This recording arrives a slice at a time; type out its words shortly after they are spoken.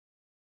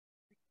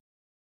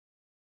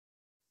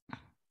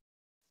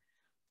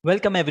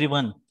Welcome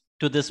everyone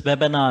to this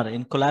webinar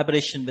in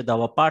collaboration with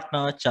our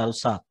partner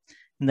CHARUSAT.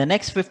 In the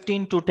next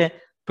 15 to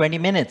 20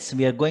 minutes,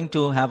 we are going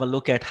to have a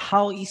look at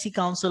how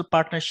ECCouncil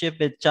partnership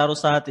with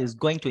CHARUSAT is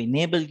going to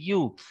enable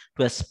you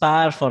to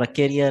aspire for a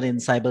career in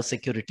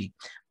cybersecurity.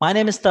 My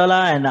name is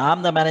Tala and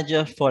I'm the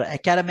manager for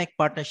academic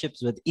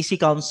partnerships with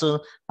ECCouncil.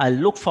 I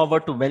look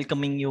forward to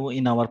welcoming you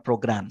in our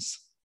programs.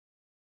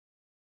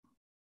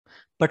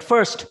 But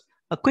first,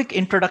 a quick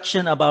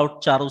introduction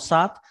about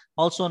CHARUSAT,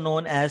 also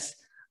known as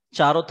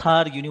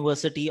Charotar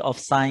University of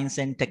Science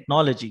and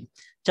Technology.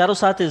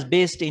 CHARUSAT is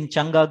based in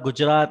Changa,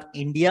 Gujarat,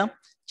 India.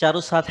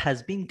 CHARUSAT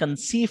has been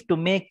conceived to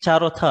make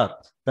Charotar,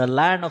 the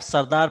land of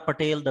Sardar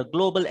Patel, the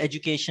global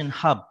education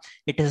hub.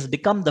 It has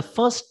become the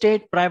first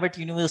state private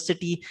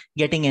university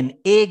getting an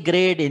A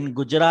grade in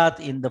Gujarat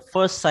in the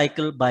first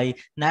cycle by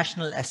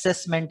National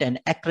Assessment and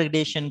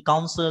Accreditation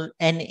Council,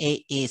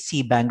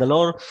 NAAC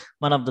Bangalore,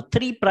 one of the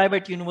 3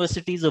 private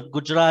universities of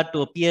Gujarat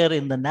to appear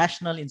in the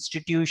National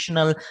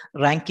Institutional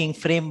Ranking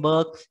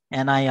Framework,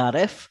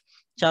 NIRF.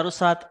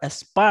 CHARUSAT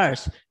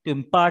aspires to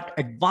impart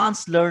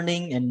advanced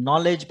learning and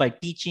knowledge by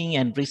teaching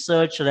and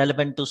research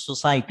relevant to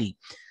society.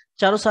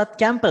 CHARUSAT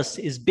campus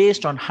is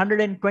based on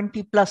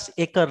 120 plus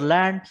acre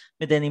land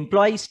with an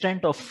employee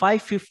strength of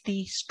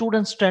 550,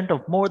 student strength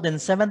of more than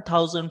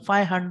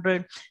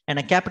 7,500 and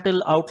a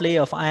capital outlay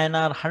of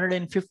INR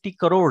 150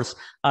 crores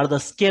are the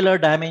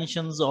scalar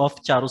dimensions of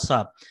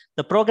CHARUSAT.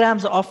 The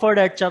programs offered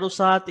at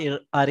CHARUSAT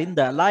are in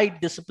the allied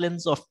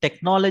disciplines of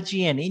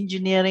technology and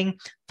engineering,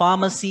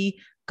 pharmacy,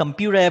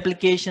 computer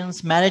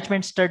applications,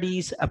 management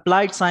studies,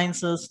 applied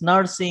sciences,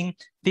 nursing,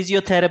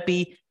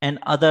 physiotherapy, and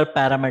other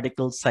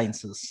paramedical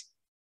sciences.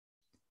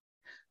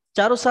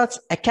 CHARUSAT's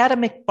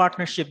academic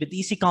partnership with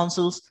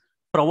ECCouncils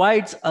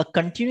provides a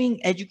continuing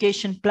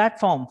education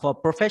platform for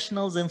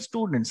professionals and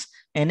students,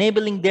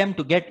 enabling them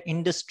to get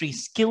industry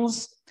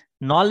skills,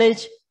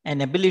 knowledge,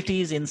 and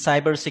abilities in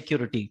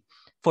cybersecurity.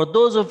 For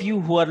those of you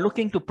who are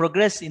looking to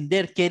progress in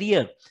their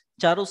career,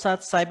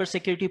 CHARUSAT's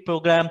cybersecurity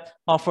program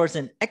offers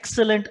an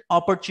excellent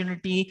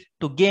opportunity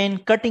to gain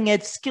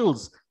cutting-edge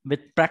skills with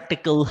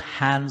practical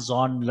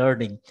hands-on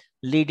learning,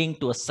 leading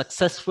to a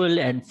successful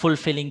and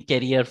fulfilling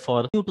career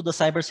for you. To the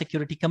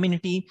cybersecurity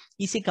community,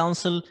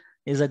 ECCouncil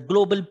is a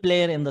global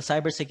player in the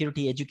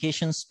cybersecurity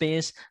education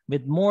space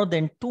with more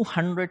than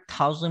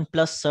 200,000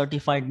 plus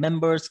certified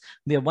members.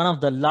 We are one of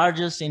the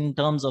largest in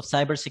terms of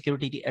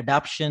cybersecurity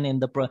adoption in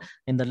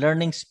the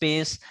learning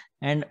space.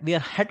 And we are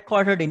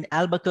headquartered in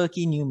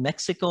Albuquerque, New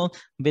Mexico,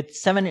 with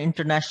 7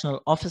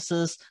 international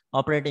offices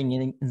operating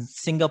in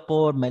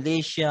Singapore,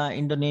 Malaysia,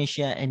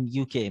 Indonesia, and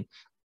UK.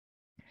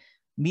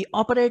 We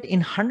operate in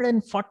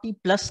 140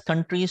 plus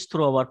countries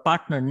through our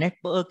partner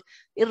network,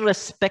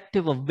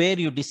 irrespective of where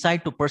you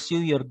decide to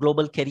pursue your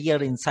global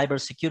career in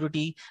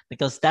cybersecurity,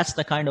 because that's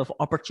the kind of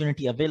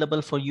opportunity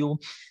available for you.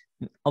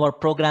 Our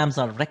programs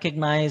are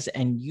recognized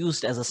and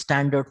used as a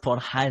standard for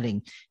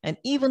hiring. And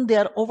even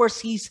there are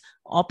overseas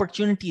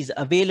opportunities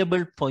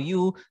available for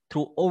you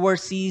through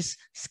overseas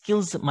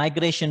skills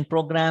migration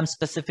programs,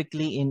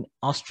 specifically in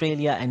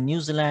Australia and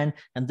New Zealand.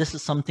 And this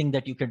is something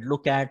that you could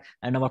look at,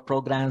 and our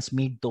programs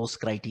meet those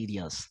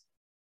criteria.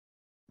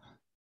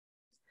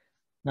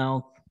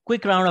 Now,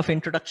 quick round of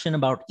introduction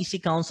about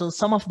ECCouncil.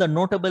 Some of the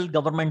notable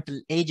governmental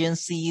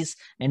agencies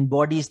and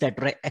bodies that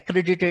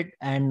accredited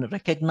and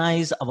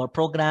recognize our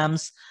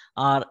programs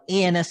are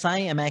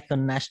ANSI,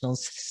 American National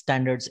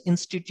Standards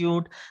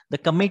Institute, the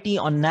Committee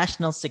on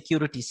National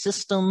Security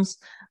Systems,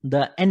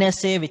 the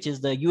NSA, which is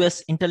the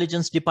US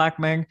Intelligence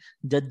Department,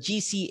 the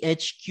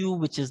GCHQ,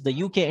 which is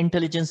the UK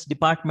Intelligence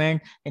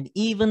Department, and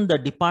even the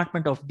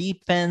Department of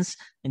Defense.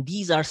 And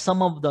these are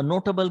some of the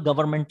notable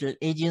governmental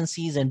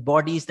agencies and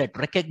bodies that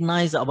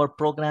recognize our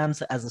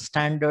programs as a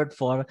standard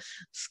for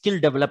skill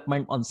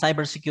development on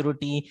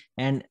cybersecurity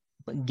and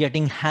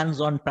getting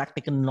hands-on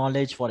practical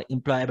knowledge for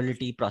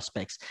employability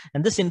prospects.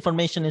 And this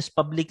information is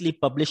publicly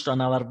published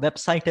on our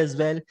website as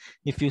well.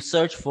 If you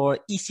search for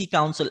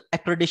ECCouncil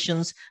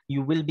accreditations,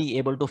 you will be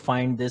able to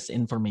find this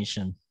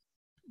information.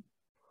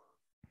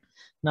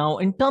 Now,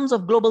 in terms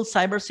of global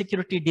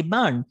cybersecurity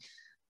demand,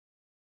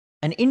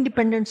 an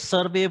independent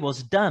survey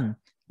was done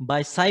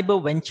by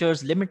Cyber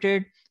Ventures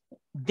Limited.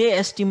 They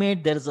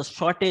estimate there is a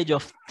shortage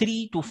of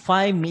 3 to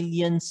 5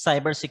 million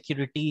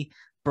cybersecurity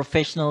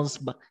professionals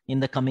in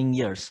the coming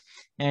years.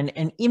 And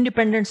an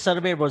independent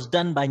survey was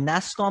done by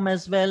NASSCOM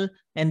as well,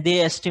 and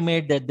they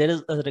estimate that there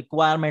is a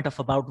requirement of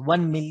about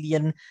 1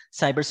 million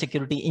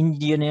cybersecurity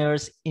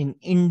engineers in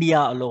India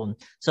alone.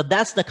 So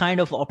that's the kind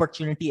of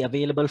opportunity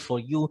available for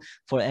you,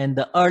 and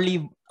the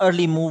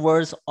early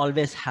movers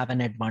always have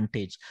an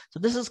advantage. So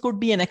this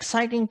could be an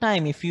exciting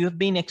time if you have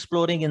been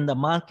exploring in the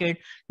market,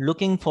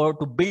 looking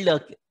to build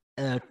a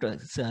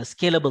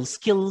scalable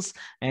skills,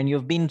 and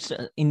you've been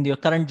in your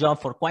current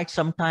job for quite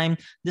some time.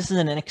 This is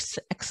an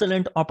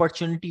excellent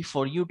opportunity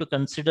for you to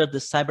consider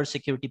this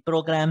cybersecurity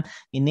program,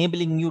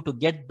 enabling you to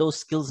get those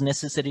skills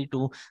necessary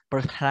to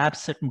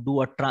perhaps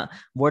do a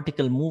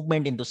vertical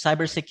movement into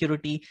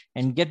cybersecurity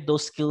and get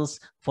those skills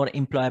for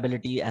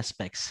employability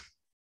aspects.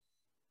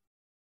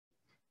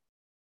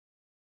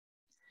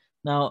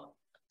 Now,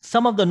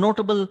 some of the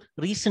notable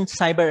recent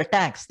cyber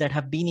attacks that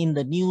have been in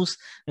the news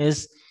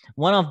is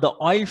one of the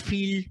oil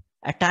field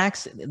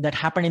attacks that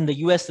happened in the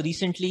US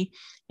recently.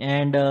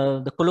 And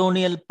the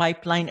Colonial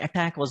Pipeline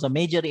attack was a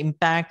major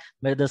impact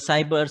where the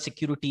cyber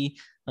security,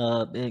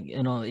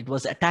 it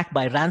was attacked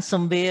by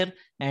ransomware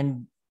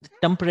and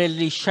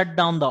temporarily shut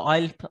down the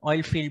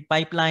oil field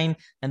pipeline.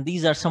 And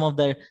these are some of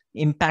the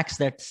impacts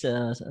that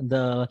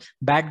the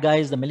bad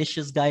guys, the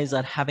malicious guys,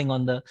 are having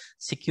on the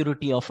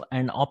security of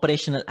an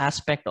operational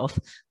aspect of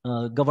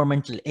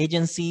governmental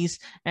agencies.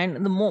 And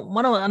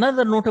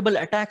another notable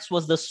attacks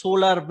was the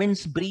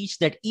SolarWinds breach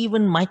that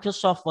even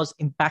Microsoft was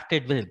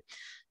impacted with.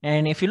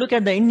 And if you look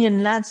at the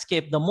Indian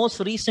landscape, the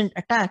most recent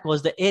attack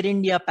was the Air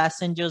India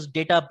passengers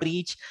data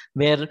breach,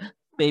 where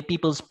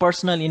people's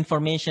personal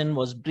information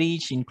was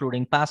breached,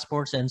 including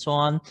passports and so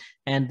on.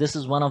 And this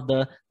is one of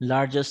the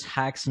largest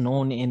hacks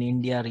known in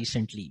India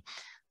recently.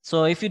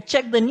 So if you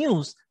check the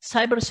news,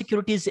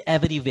 cybersecurity is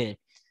everywhere.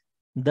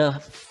 The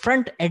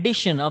front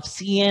edition of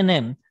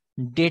CNN,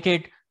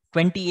 dated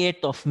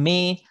 28th of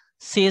May,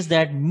 says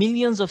that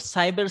millions of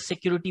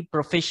cybersecurity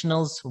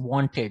professionals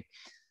wanted.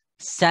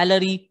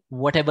 Salary,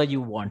 whatever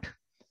you want.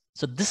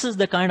 So this is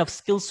the kind of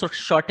skills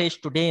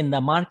shortage today in the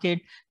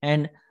market.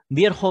 And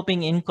we are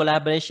hoping in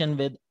collaboration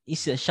with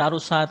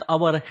CHARUSAT,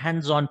 our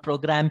hands-on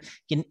program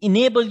can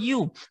enable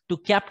you to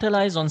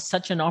capitalize on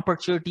such an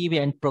opportunity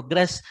and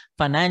progress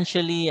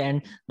financially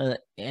and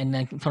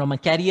from a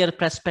career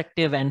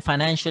perspective and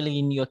financially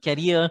in your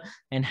career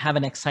and have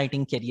an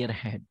exciting career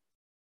ahead.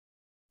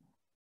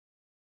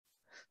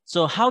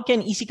 So how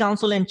can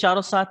ECCouncil and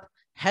CHARUSAT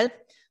help?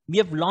 We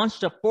have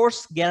launched a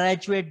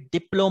postgraduate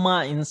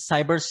diploma in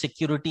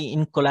cybersecurity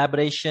in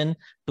collaboration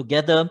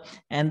together.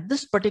 And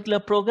this particular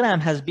program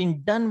has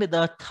been done with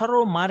a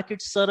thorough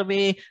market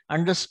survey,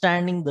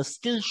 understanding the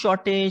skill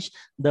shortage,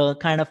 the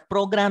kind of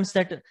programs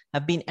that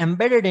have been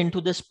embedded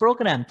into this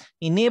program,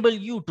 enable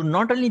you to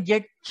not only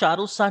get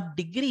CHARUSAT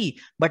degree,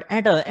 but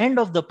at the end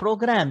of the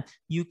program,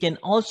 you can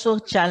also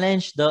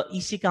challenge the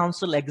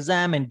ECCouncil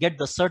exam and get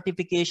the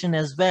certification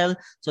as well.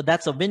 So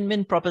that's a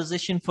win-win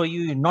proposition for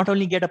you. You not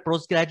only get a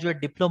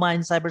postgraduate diploma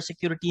in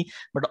cybersecurity,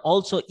 but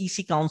also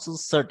ECCouncil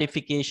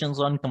certifications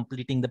on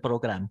completing the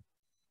program.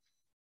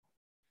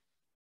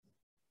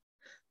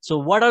 So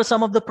what are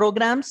some of the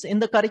programs in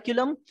the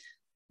curriculum?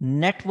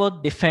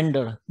 Network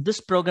Defender. This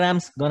program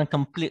is going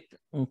to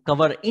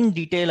cover in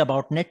detail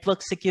about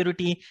network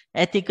security,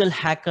 Ethical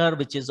Hacker,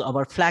 which is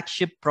our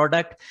flagship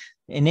product,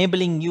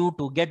 enabling you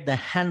to get the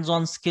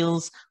hands-on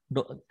skills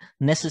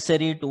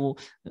necessary to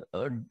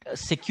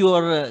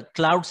secure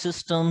cloud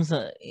systems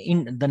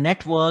in the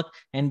network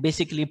and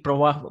basically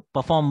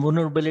perform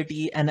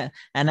vulnerability and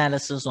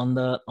analysis on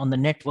the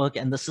network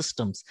and the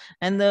systems.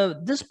 And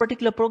this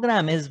particular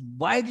program is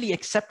widely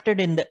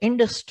accepted in the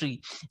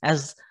industry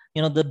as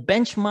the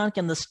benchmark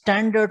and the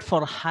standard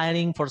for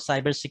hiring for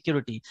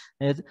cybersecurity.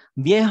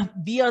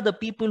 We are the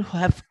people who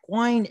have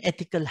coined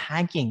ethical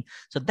hacking.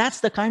 So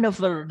that's the kind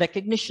of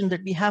recognition that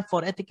we have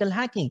for ethical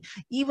hacking.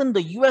 Even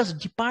the US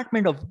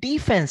Department of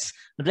Defense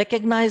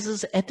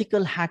recognizes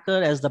ethical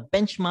hacker as the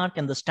benchmark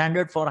and the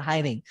standard for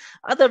hiring.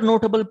 Other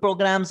notable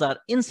programs are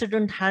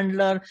Incident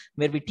Handler,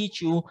 where we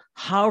teach you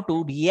how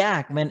to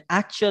react when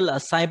actual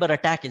cyber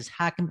attack is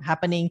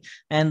happening.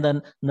 And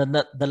then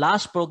the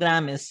last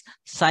program is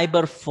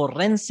Cyber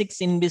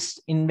Forensics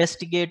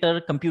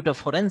Investigator, Computer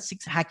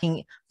Forensics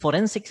Hacking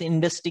Forensics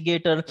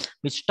Investigator,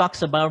 which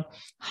talks about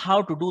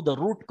how to do the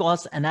root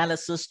cause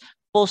analysis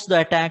post the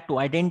attack to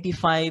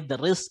identify the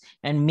risk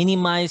and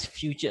minimize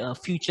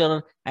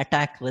future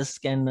attack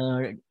risk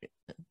and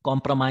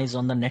compromise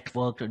on the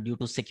network due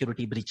to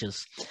security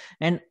breaches.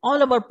 And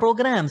all of our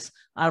programs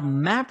are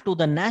mapped to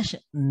the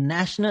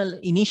National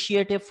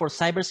Initiative for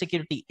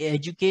Cybersecurity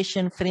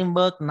Education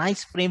Framework,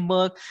 NICE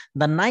framework.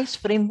 The NICE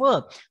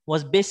framework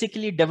was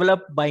basically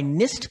developed by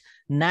NIST,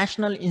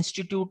 National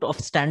Institute of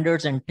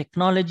Standards and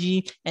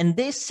Technology, and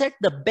they set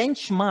the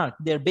benchmark.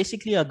 They're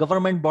basically a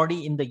government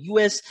body in the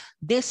US.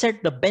 They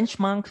set the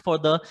benchmark for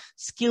the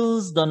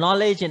skills, the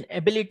knowledge and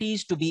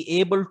abilities to be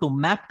able to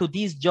map to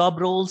these job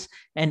roles.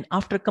 And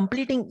after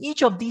completing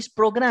each of these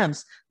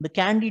programs, the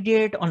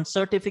candidate on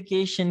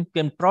certification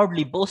can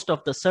proudly boast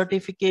of the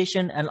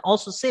certification and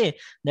also say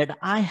that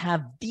I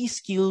have these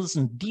skills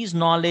and these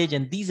knowledge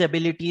and these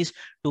abilities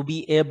to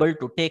be able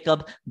to take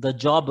up the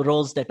job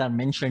roles that are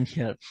mentioned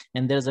here.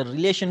 And there's a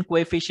relation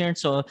coefficient.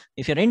 So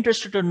if you're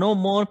interested to know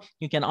more,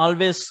 you can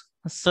always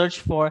search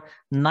for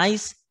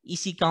NICE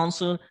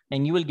ECCouncil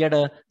and you will get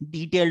a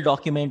detailed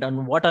document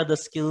on what are the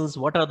skills,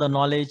 what are the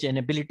knowledge and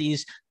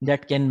abilities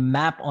that can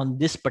map on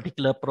this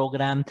particular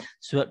program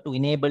so to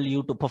enable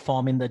you to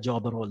perform in the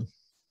job role.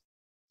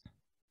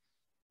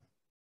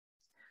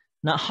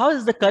 Now, how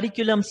is the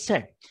curriculum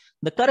set?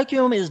 The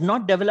curriculum is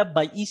not developed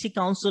by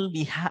ECCouncil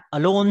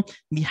alone.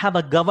 We have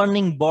a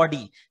governing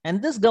body,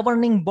 and this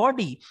governing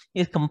body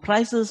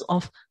comprises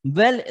of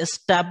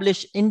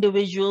well-established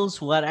individuals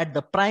who are at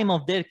the prime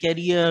of their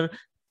career,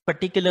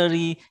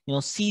 particularly,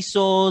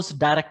 CISOs,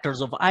 directors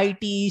of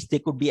ITs, they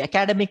could be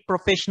academic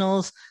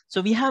professionals.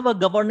 So we have a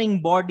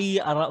governing body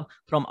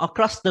from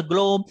across the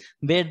globe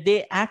where they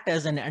act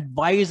as an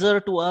advisor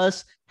to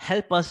us,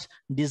 help us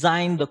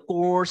design the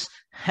course,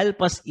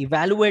 help us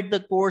evaluate the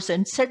course,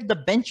 and set the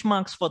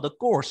benchmarks for the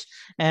course.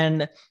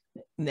 And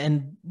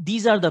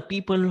these are the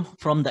people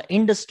from the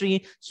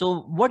industry.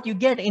 So what you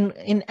get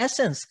in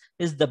essence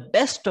is the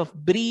best of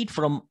breed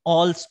from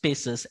all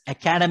spaces: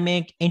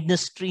 academic,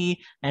 industry,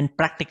 and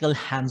practical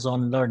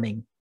hands-on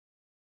learning.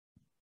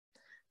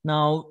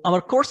 Now,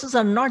 our courses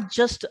are not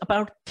just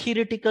about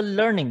theoretical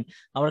learning.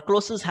 Our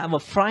courses have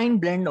a fine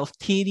blend of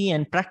theory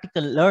and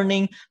practical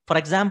learning. For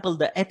example,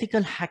 the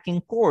ethical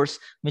hacking course,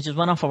 which is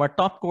one of our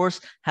top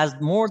courses, has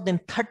more than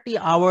 30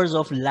 hours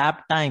of lab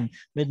time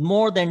with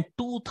more than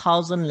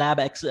 2,000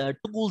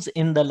 tools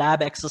in the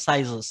lab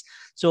exercises.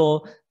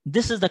 So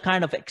this is the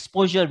kind of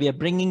exposure we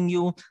are bringing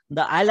you.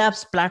 The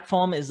iLabs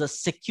platform is a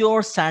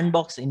secure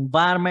sandbox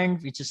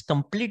environment, which is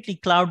completely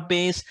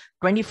cloud-based,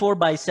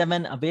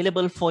 24/7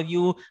 available for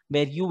you,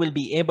 where you will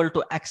be able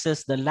to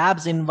access the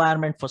labs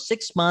environment for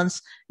 6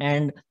 months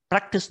and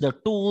practice the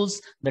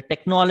tools, the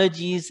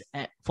technologies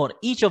for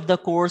each of the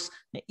course.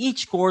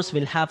 Each course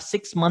will have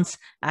 6 months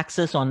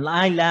access on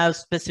iLabs,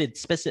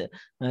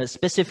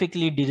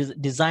 specifically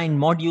designed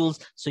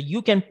modules. So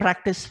you can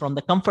practice from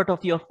the comfort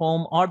of your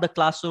home or the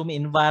classroom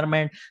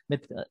environment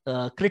with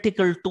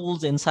critical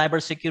tools in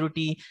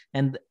cybersecurity,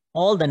 and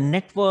all the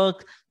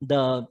network,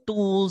 the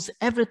tools,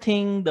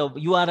 everything, the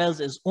URLs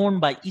is owned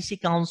by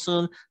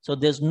ECCouncil. So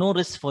there's no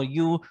risk for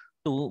you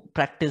to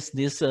practice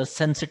these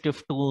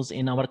sensitive tools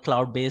in our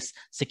cloud-based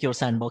secure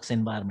sandbox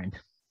environment.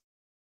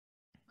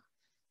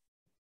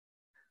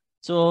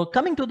 So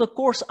coming to the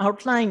course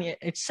outline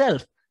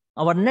itself,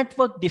 our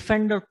Network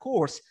Defender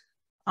course,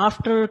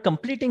 after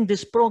completing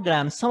this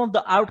program, some of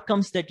the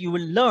outcomes that you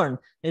will learn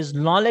is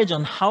knowledge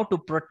on how to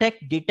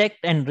protect, detect,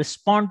 and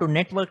respond to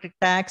network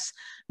attacks,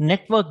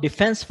 network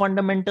defense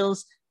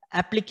fundamentals,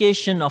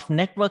 application of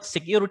network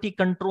security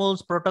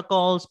controls,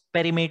 protocols,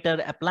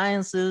 perimeter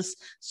appliances,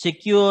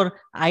 secure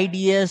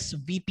IDS,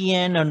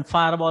 VPN, and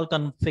firewall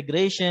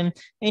configuration,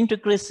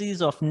 intricacies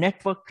of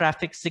network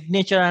traffic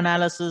signature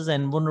analysis,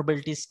 and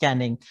vulnerability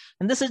scanning.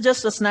 And this is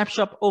just a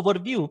snapshot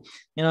overview.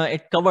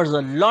 It covers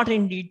a lot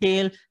in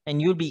detail,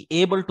 and you'll be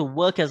able to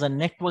work as a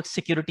network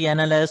security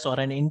analyst or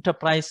an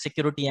enterprise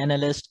security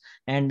analyst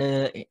and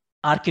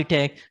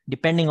architect,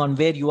 depending on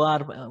where you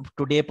are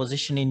today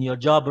positioned in your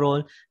job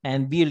role,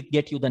 and we'll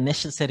get you the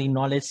necessary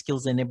knowledge,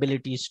 skills, and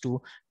abilities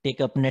to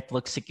take up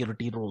network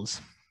security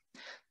roles.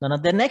 Now,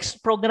 the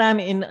next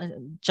program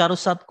in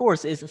CHARUSAT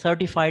course is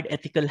Certified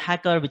Ethical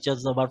Hacker, which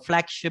is our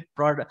flagship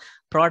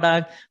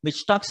product,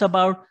 which talks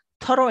about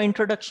thorough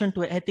introduction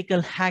to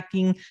ethical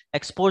hacking,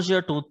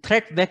 exposure to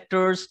threat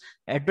vectors,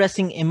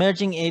 addressing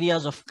emerging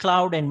areas of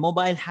cloud and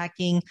mobile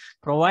hacking,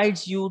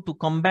 provides you to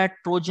combat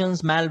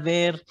Trojans,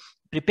 malware,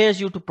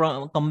 prepares you to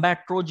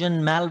combat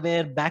Trojan,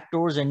 malware,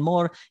 backdoors, and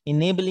more,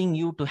 enabling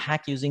you to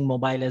hack using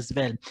mobile as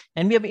well.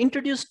 And we have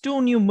introduced 2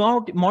 new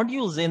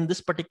modules in this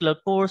particular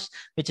course,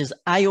 which is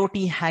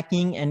IoT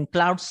hacking and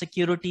cloud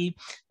security.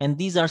 And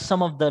these are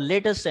some of the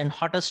latest and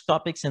hottest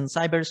topics in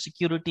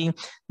cybersecurity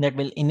that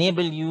will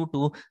enable you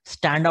to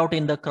stand out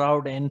in the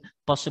crowd and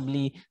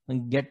possibly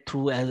get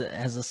through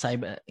as a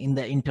cyber in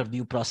the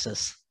interview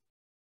process.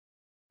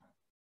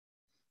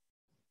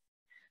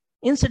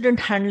 Incident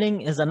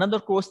handling is another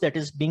course that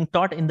is being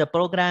taught in the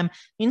program.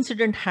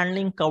 Incident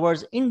handling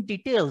covers in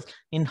details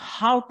in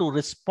how to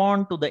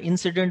respond to the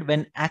incident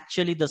when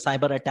actually the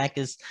cyber attack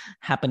is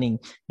happening.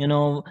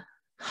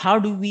 How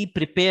do we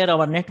prepare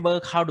our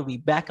network? How do we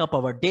back up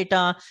our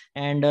data?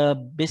 And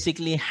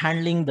basically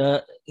handling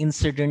the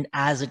incident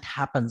as it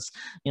happens.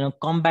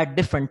 Combat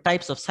different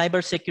types of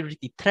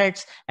cybersecurity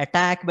threats,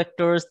 attack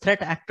vectors,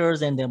 threat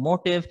actors, and their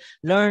motive.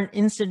 Learn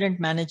incident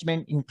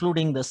management,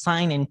 including the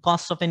sign and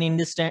cost of an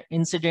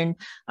incident.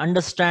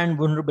 Understand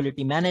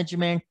vulnerability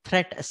management,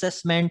 threat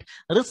assessment,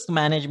 risk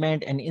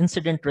management, and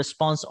incident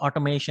response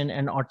automation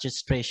and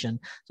orchestration.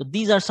 So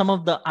these are some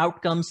of the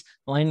outcomes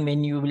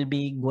when you will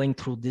be going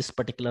through this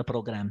particular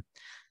program.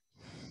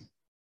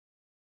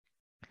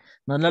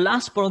 Now, the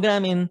last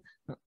program in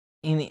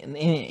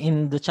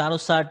the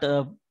CHARUSAT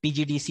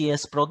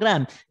PGDCS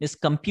program is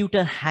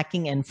Computer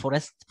Hacking and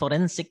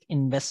Forensic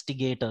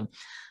Investigator.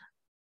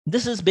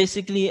 This is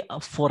basically a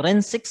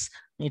forensics.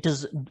 It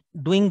is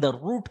doing the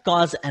root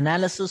cause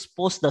analysis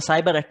post the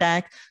cyber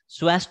attack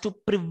so as to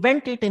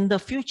prevent it in the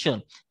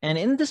future. And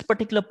in this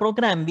particular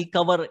program, we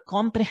cover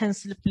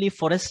comprehensively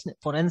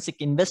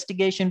forensic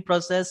investigation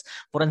process,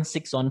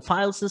 forensics on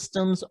file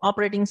systems,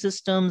 operating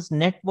systems,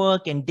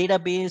 network and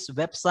database,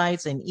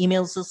 websites and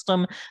email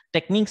system,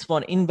 techniques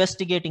for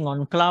investigating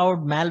on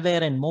cloud,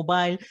 malware and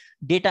mobile,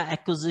 data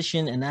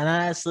acquisition and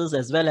analysis,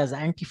 as well as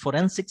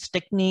anti-forensics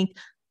technique,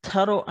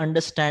 thorough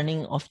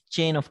understanding of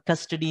chain of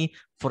custody,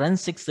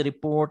 forensics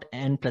report,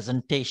 and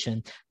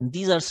presentation. And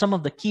these are some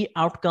of the key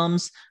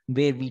outcomes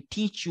where we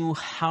teach you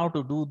how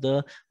to do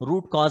the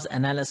root cause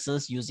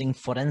analysis using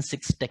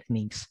forensics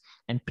techniques.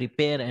 and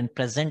prepare and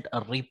present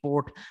a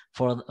report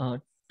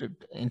for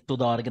to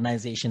the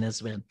organization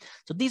as well.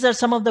 So these are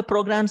some of the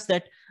programs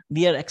that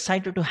we are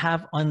excited to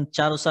have on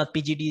CHARUSAT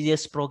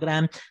PGDCS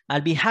program. I'll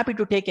be happy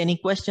to take any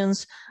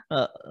questions.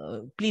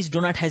 Please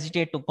do not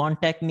hesitate to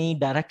contact me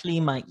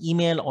directly, my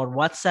email or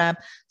WhatsApp.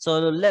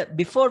 So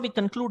before we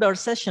conclude our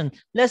session,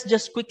 let's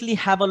just quickly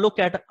have a look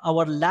at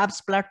our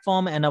labs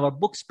platform and our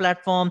books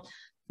platform.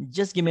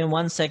 Just give me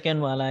 1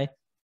 second while I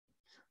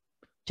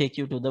take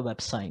you to the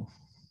website.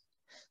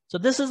 So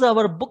this is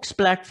our books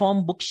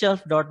platform,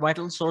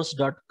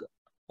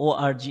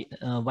 bookshelf.vitalsource.org,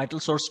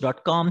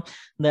 vitalsource.com.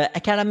 The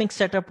academic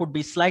setup would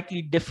be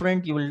slightly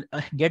different. You will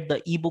get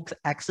the ebooks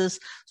access.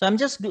 So I'm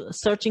just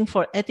searching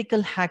for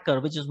Ethical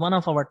Hacker, which is one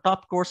of our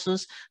top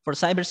courses for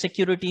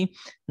cybersecurity.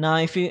 Now,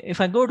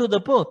 if I go to the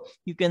book,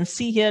 you can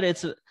see here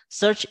it's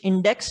search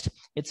indexed.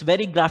 It's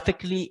very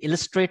graphically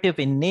illustrative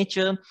in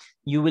nature.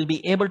 You will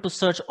be able to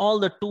search all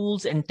the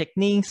tools and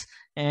techniques.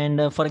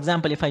 And for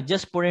example, if I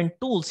just put in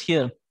tools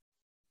here,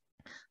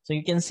 so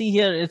you can see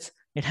here, it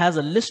has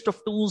a list of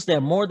tools. There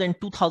are more than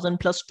 2,000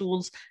 plus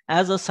tools.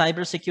 As a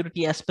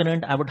cybersecurity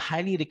aspirant, I would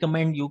highly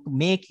recommend you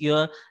make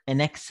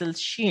an Excel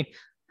sheet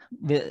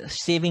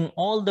saving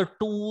all the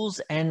tools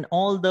and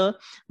all the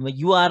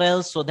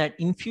URLs so that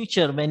in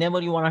future,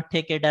 whenever you want to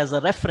take it as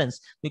a reference,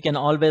 you can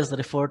always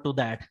refer to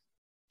that.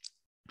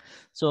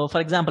 So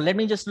for example, let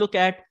me just look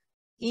at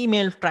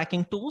email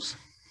tracking tools.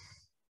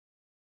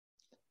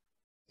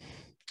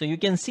 So you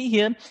can see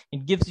here,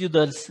 it gives you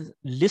the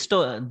list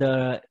of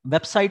the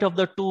website of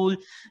the tool,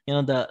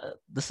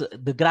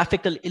 the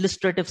graphical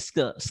illustrative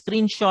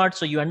screenshot,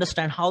 so you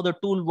understand how the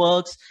tool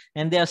works,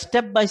 and there are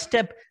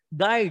step-by-step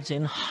guides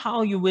in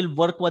how you will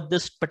work with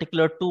this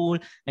particular tool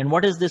and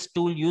what is this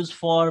tool used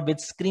for, with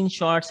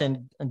screenshots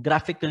and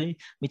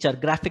which are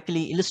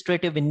graphically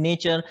illustrative in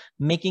nature,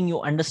 making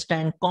you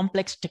understand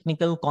complex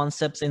technical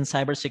concepts in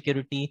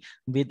cybersecurity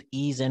with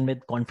ease and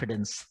with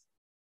confidence.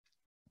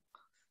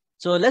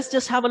 So let's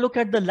just have a look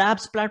at the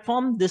labs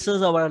platform. This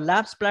is our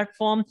labs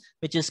platform,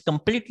 which is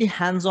completely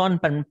hands-on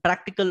and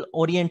practical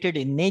oriented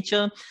in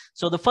nature.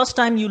 So the first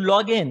time you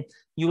log in,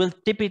 you will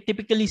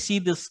typically see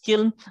this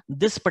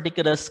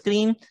particular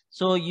screen.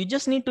 So you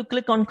just need to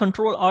click on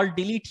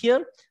Control-Alt-Delete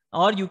here,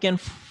 or you can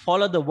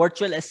follow the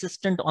virtual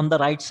assistant on the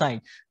right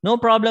side. No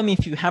problem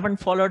if you haven't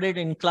followed it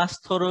in class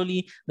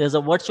thoroughly. There's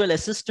a virtual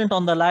assistant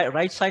on the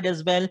right side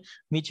as well,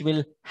 which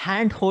will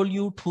handhold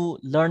you to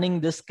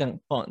learning this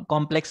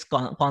complex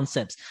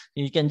concepts.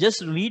 You can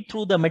just read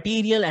through the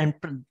material, and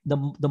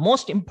the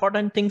most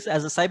important things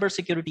as a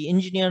cybersecurity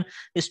engineer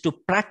is to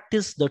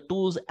practice the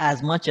tools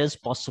as much as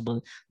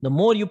possible. The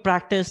more you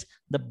practice,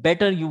 the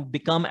better you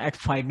become at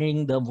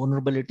finding the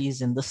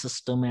vulnerabilities in the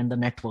system and the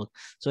network.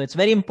 So it's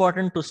very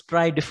important to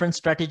try different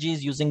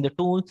strategies using the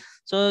tool.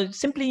 So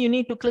simply you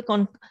need to click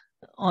on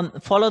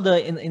follow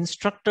the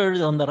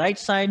instructors on the right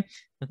side.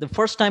 The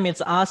first time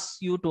it's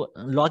asked you to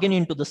log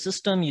into the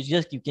system,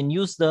 you can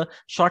use the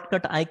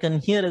shortcut icon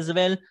here as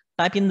well.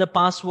 Type in the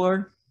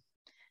password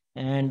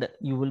and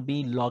you will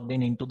be logged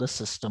into the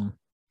system.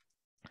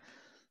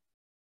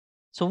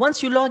 So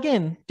once you log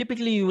in,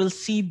 typically you will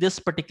see this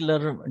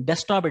particular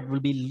desktop. It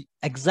will be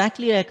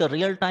exactly like a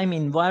real-time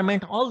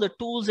environment. All the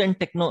tools and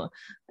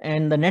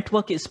the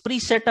network is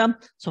pre-set up.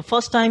 So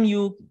first time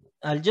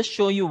I'll just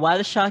show you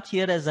Wireshark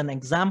here as an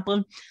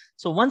example.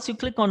 So once you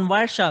click on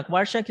Wireshark,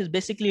 Wireshark is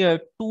basically a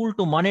tool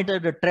to monitor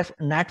the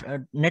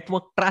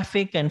network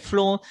traffic and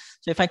flow.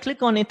 So if I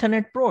click on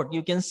Ethernet port,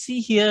 you can see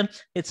here,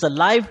 it's a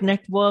live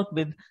network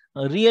with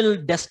a real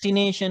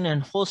destination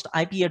and host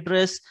IP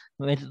address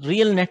with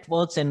real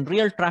networks and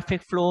real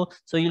traffic flow.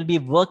 So you'll be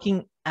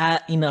working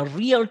in a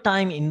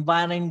real-time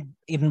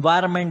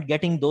environment,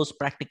 getting those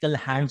practical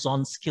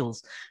hands-on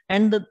skills.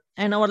 And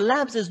our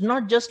labs is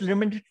not just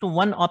limited to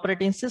one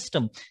operating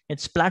system.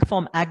 It's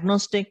platform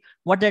agnostic.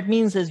 What that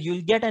means is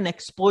you'll get an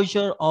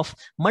exposure of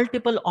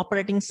multiple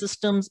operating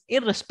systems,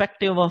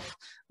 irrespective of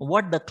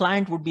what the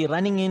client would be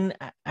running in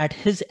at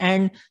his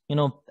end,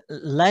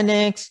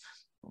 Linux,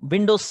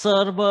 Windows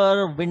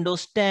Server,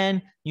 Windows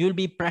 10, you'll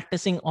be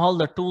practicing all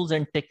the tools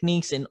and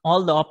techniques in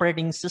all the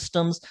operating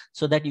systems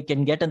so that you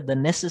can get the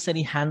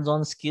necessary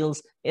hands-on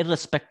skills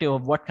irrespective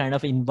of what kind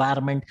of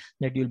environment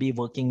that you'll be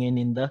working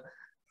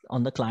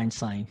on the client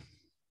side.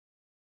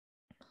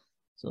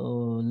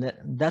 So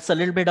that's a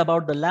little bit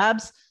about the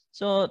labs.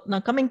 So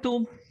now coming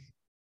to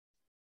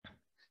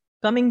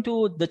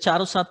the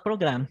CHARUSAT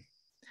program.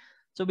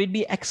 So we'd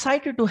be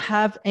excited to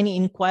have any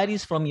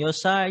inquiries from your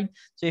side.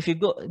 So if you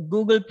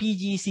Google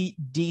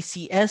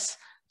PGDCS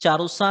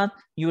CHARUSAT,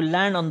 you will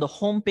land on the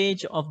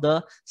homepage of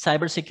the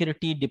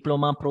Cybersecurity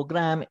Diploma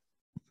program,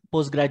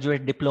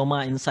 postgraduate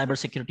diploma in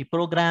cybersecurity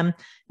program.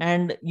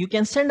 And you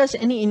can send us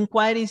any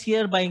inquiries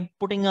here by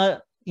putting an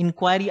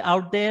inquiry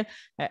out there.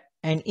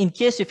 And in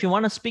case if you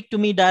want to speak to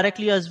me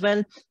directly as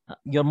well,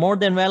 you're more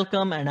than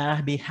welcome, and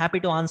I'll be happy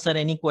to answer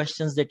any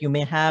questions that you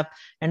may have.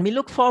 And we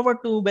look forward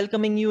to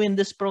welcoming you in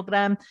this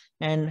program.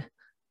 And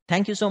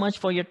thank you so much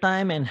for your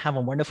time, and have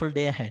a wonderful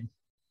day ahead.